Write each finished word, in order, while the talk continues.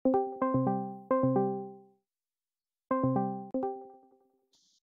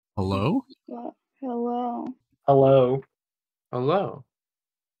Hello? Hello. Hello. Hello.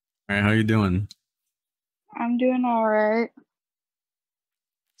 Alright, how you doing? I'm doing alright.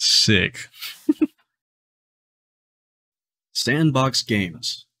 Sick. Sandbox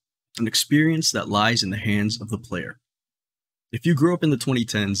games. An experience that lies in the hands of the player. If you grew up in the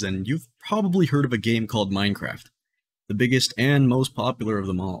 2010s, then you've probably heard of a game called Minecraft, the biggest and most popular of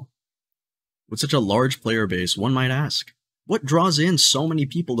them all. With such a large player base, one might ask, what draws in so many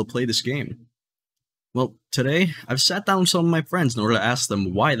people to play this game? Well, today, I've sat down with some of my friends in order to ask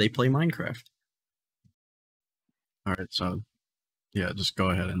them why they play Minecraft. Alright, so, yeah, just go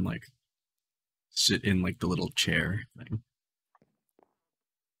ahead and, sit in, the little chair thing.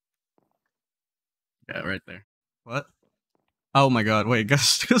 Yeah, right there. What? Oh my god, wait,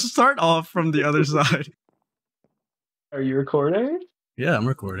 gotta start off from the other side. Are you recording? Yeah, I'm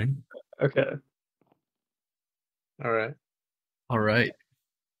recording. Okay. Alright.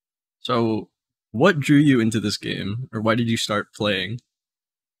 So, what drew you into this game? Or why did you start playing?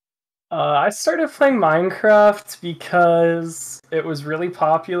 I started playing Minecraft because it was really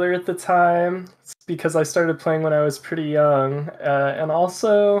popular at the time. It's because I started playing when I was pretty young. And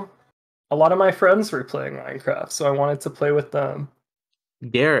also, a lot of my friends were playing Minecraft, so I wanted to play with them.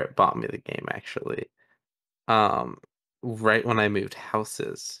 Garrett bought me the game, actually. Right when I moved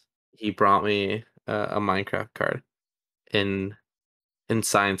houses, he brought me a Minecraft card in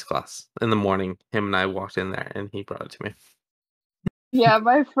science class in the morning. Him and I walked in there, and he brought it to me. Yeah,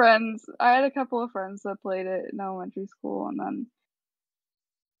 my friends, I had a couple of friends that played it in elementary school, and then,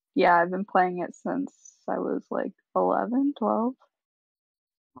 yeah, I've been playing it since I was 11, 12.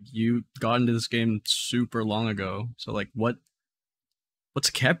 You got into this game super long ago, so what's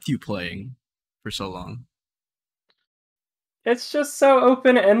kept you playing for so long? It's just so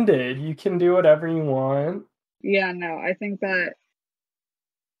open-ended. You can do whatever you want. Yeah, no, I think that,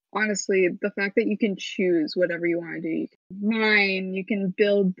 honestly, the fact that you can choose whatever you want to do, you can mine, you can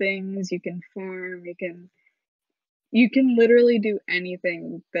build things, you can farm, you can literally do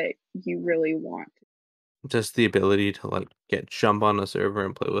anything that you really want. Just the ability to jump on a server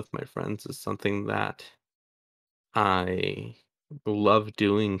and play with my friends is something that I love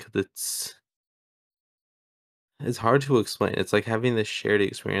doing because it's hard to explain. It's like having this shared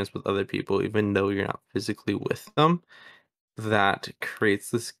experience with other people, even though you're not physically with them, that creates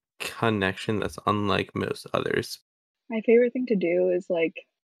this connection that's unlike most others. My favorite thing to do is I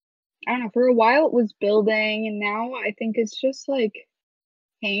don't know, for a while it was building, and now I think it's just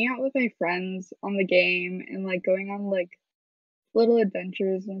hanging out with my friends on the game and going on little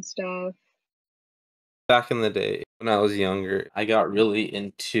adventures and stuff. Back in the day, when I was younger, I got really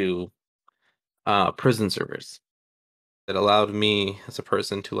into prison servers. It allowed me as a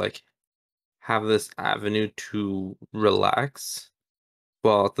person to have this avenue to relax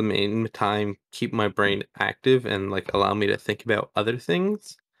while at the same time keep my brain active and allow me to think about other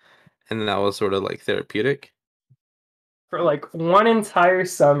things. And that was sort of therapeutic. For one entire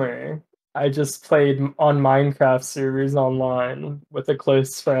summer, I just played on Minecraft servers online with a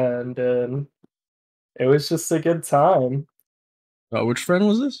close friend, and it was just a good time. Which friend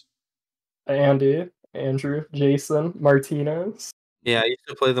was this? Andy, Andrew, Jason, Martinez. Yeah, I used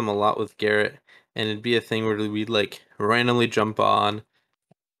to play them a lot with Garrett, and it'd be a thing where we'd randomly jump on.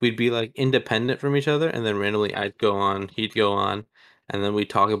 We'd be independent from each other, and then randomly I'd go on, he'd go on, and then we'd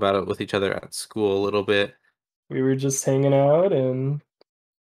talk about it with each other at school a little bit. We were just hanging out, and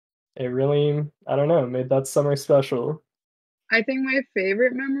it really, I don't know, made that summer special. I think my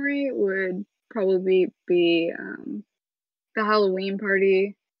favorite memory would probably be the Halloween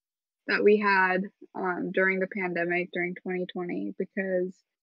party that we had during the pandemic, during 2020, because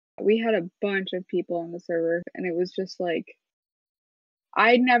we had a bunch of people on the server, and it was just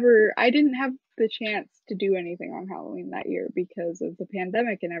I didn't have the chance to do anything on Halloween that year because of the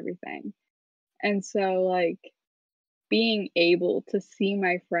pandemic and everything. And so being able to see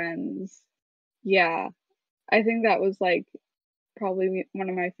my friends, yeah, I think that was probably one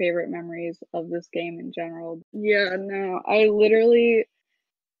of my favorite memories of this game in general. Yeah, no, I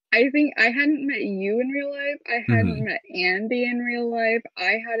think I hadn't met you in real life. I hadn't met Andy in real life.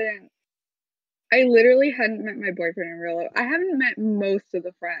 I literally hadn't met my boyfriend in real life. I haven't met most of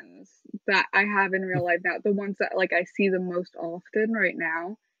the friends that I have in real life now, the ones that I see the most often right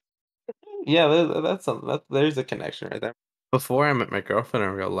now. Yeah, there's a connection right there. Before I met my girlfriend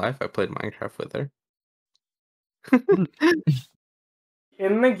in real life, I played Minecraft with her.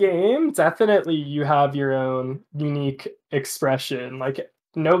 In the game, definitely you have your own unique expression.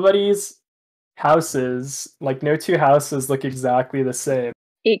 Nobody's houses, no two houses look exactly the same.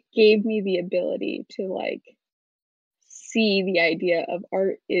 It gave me the ability to see the idea of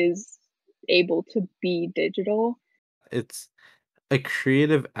art is able to be digital. It's a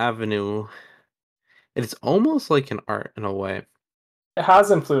creative avenue. It's almost like an art in a way. It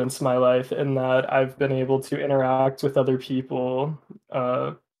has influenced my life in that I've been able to interact with other people,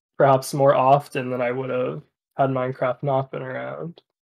 perhaps more often than I would have had Minecraft not been around.